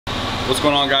What's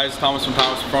going on, guys? Thomas from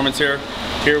Powerhouse Performance here.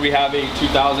 Here we have a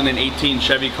 2018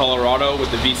 Chevy Colorado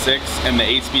with the V6 and the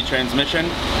 8-speed transmission.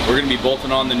 We're going to be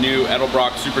bolting on the new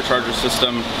Edelbrock Supercharger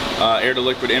system, air to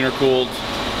liquid intercooled,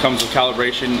 comes with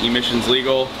calibration, emissions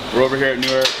legal. We're over here at New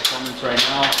Air Performance right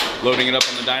now, loading it up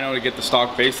on the dyno to get the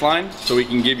stock baseline so we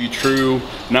can give you true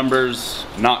numbers,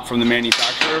 not from the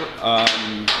manufacturer,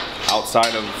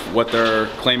 outside of what they're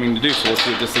claiming to do. So let's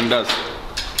see what this thing does.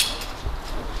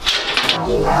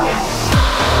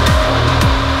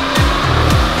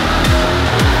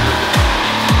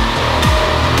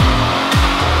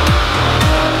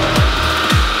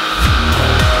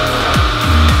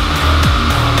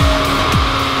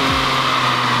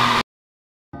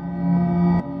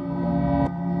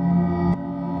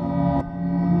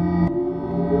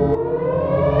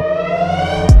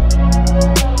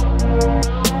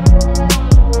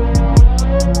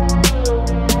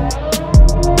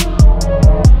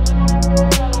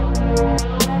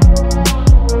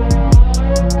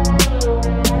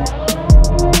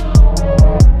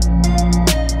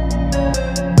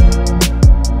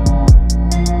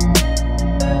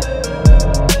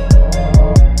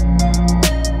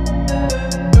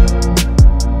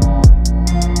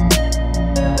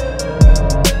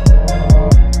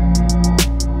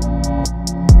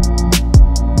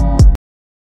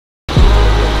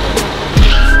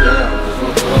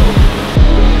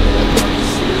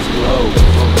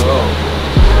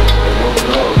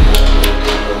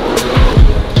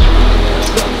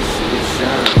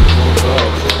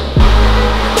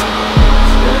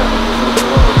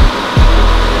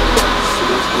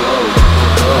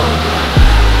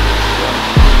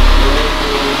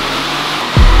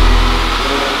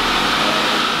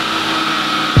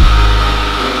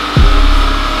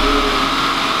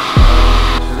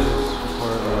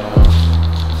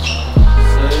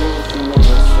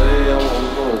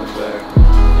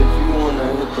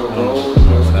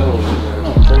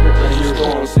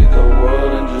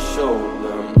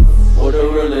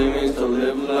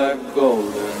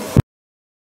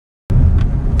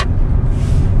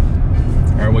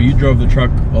 You drove the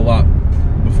truck a lot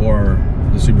before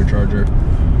the Supercharger.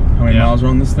 How many miles are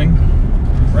on this thing?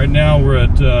 Right now we're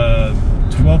at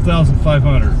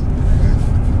 12,500,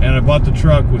 and I bought the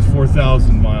truck with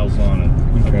 4,000 miles on it.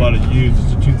 Okay. I bought it used.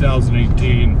 It's a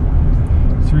 2018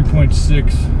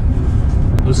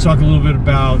 3.6. Let's talk a little bit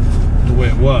about the way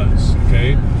it was.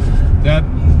 Okay,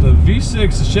 the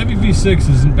V6, the Chevy V6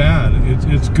 isn't bad.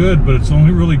 It's good, but it's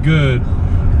only really good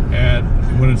at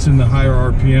when it's in the higher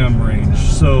RPM range.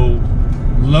 So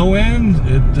low end,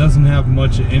 it doesn't have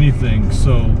much of anything.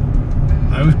 So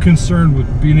I was concerned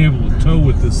with being able to tow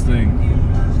with this thing,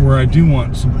 where I do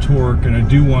want some torque and I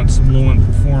do want some low end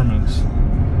performance.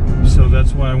 So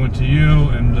that's why I went to you,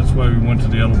 and that's why we went to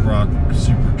the Edelbrock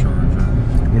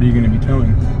Supercharger. What are you going to be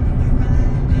towing?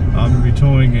 I'm going to be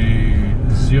towing a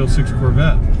Z06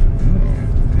 Corvette.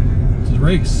 It's a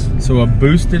race. So a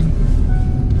boosted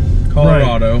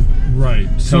Colorado, right?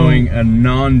 Towing a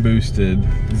non-boosted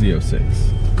Z06.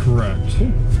 Correct.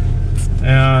 Cool.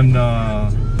 And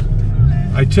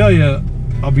I tell you,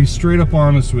 I'll be straight up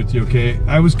honest with you, okay?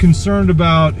 I was concerned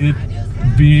about it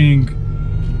being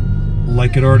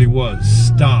like it already was,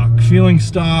 stock, feeling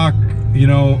stock. You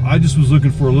know, I just was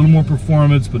looking for a little more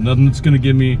performance, but nothing that's going to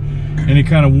give me any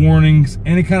kind of warnings,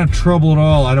 any kind of trouble at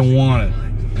all. I don't want it.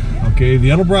 Okay, the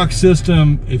Edelbrock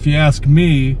system, if you ask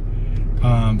me,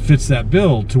 fits that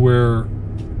bill to where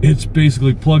it's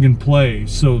basically plug and play.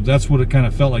 So that's what it kind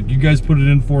of felt like. You guys put it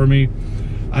in for me.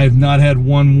 I have not had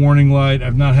one warning light.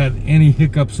 I've not had any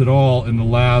hiccups at all in the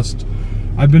last,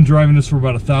 I've been driving this for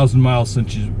about 1,000 miles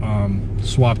since you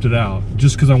swapped it out,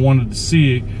 just because I wanted to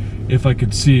see if I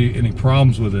could see any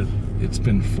problems with it. It's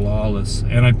been flawless.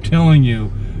 And I'm telling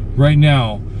you right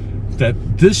now that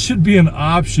this should be an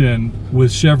option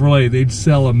with Chevrolet. They'd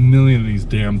sell 1 million of these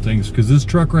damn things, because this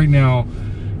truck right now,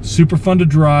 super fun to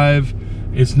drive.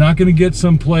 It's not going to get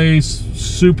someplace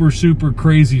super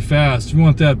crazy fast. If you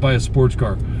want that, buy a sports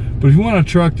car. But if you want a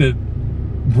truck that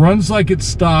runs like it's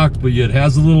stock, but yet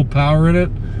has a little power in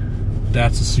it,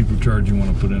 that's a supercharger you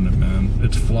want to put in it, man.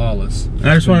 It's flawless. And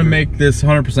I just want to make this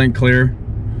 100% clear.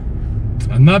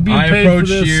 I'm not being paid for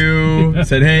this. I approached you,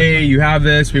 said, hey, you have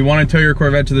this. We want to tow your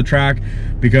Corvette to the track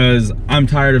because I'm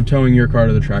tired of towing your car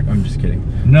to the track. I'm just kidding.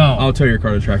 No. I'll tow your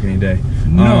car to the track any day.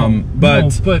 No,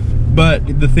 but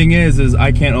the thing is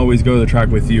I can't always go to the track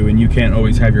with you, and you can't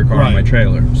always have your car on my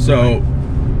trailer. So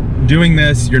doing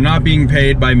this, you're not being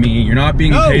paid by me. You're not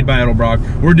being paid by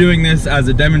Edelbrock. We're doing this as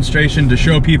a demonstration to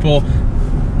show people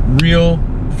real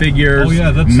figures,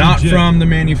 not legit. From the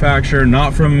manufacturer,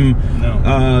 not from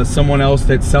someone else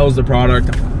that sells the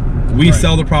product. We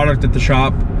sell the product at the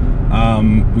shop.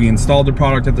 We installed the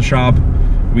product at the shop.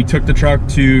 We took the truck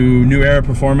to New Era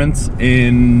Performance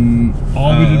in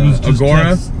all we did was just Agora,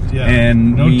 test. Yeah.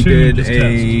 and No we tune, did just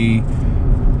a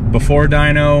before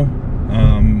dyno.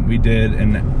 We did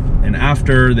an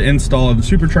after the install of the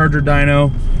supercharger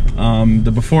dyno.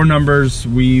 The before numbers,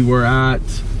 we were at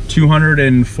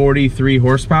 243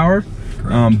 horsepower,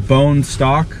 bone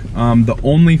stock. The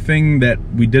only thing that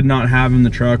we did not have in the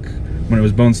truck when it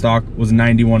was bone stock was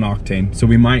 91 octane. So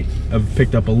we might have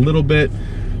picked up a little bit,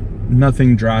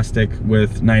 nothing drastic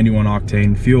with 91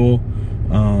 octane fuel.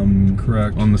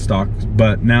 Correct. On the stock,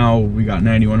 but now we got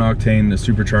 91 octane, the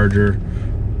supercharger,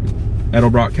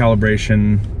 Edelbrock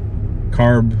calibration,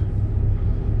 carb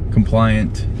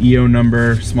compliant, EO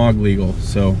number, smog legal.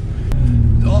 So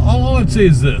all I'd say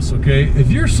is this, okay?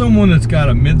 If you're someone that's got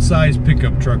a mid-size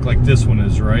pickup truck like this one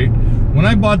is, right? When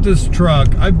I bought this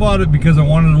truck, I bought it because I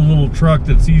wanted a little truck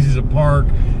that's easy to park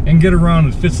and get around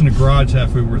and fits in a garage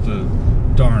halfway worth of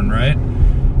darn, right?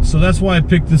 So that's why I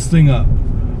picked this thing up.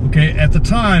 Okay, at the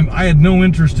time, I had no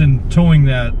interest in towing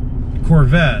that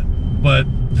Corvette, but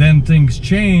then things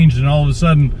changed, and all of a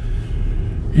sudden,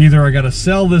 either I got to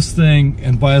sell this thing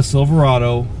and buy a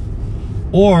Silverado,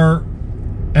 or,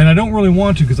 and I don't really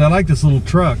want to because I like this little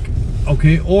truck,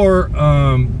 okay, or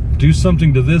do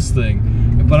something to this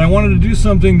thing. But I wanted to do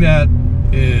something that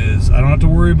is, I don't have to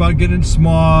worry about getting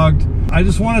smogged. I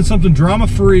just wanted something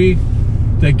drama-free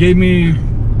that gave me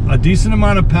a decent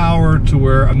amount of power to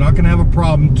where I'm not going to have a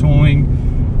problem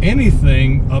towing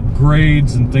anything,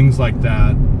 upgrades and things like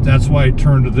that. That's why I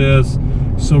turned to this.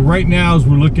 So right now, as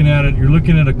we're looking at it, you're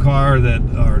looking at a car that,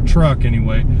 or a truck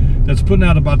anyway, that's putting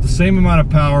out about the same amount of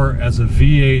power as a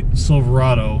V8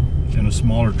 Silverado in a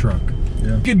smaller truck.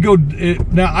 Yeah. You could go,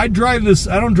 now I drive this,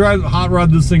 I don't drive hot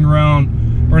rod this thing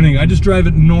around or anything. I just drive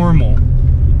it normal.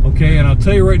 Okay, and I'll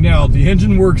tell you right now, the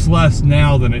engine works less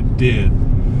now than it did.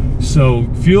 So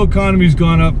fuel economy's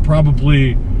gone up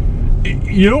probably.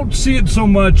 You don't see it so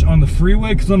much on the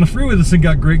freeway, because on the freeway this thing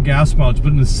got great gas mileage, but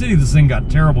in the city this thing got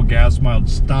terrible gas mileage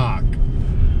stock.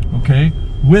 Okay,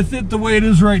 with it the way it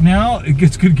is right now, it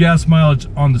gets good gas mileage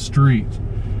on the street.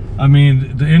 I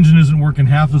mean, the engine isn't working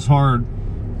half as hard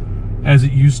as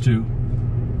it used to.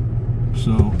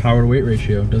 So power to weight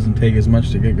ratio doesn't take as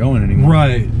much to get going anymore.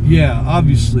 Right, yeah,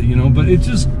 obviously, you know, but it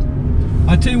just,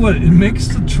 I tell you what, it makes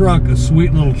the truck a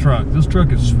sweet little truck. This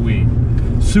truck is sweet,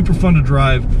 super fun to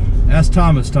drive. Ask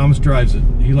Thomas. Thomas drives it.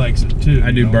 He likes it too.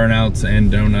 I do burnouts and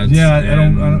donuts. Yeah,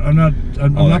 I'm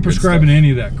not prescribing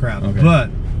any of that crap. Okay. But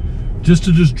just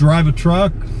to drive a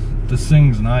truck, this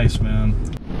thing's nice, man.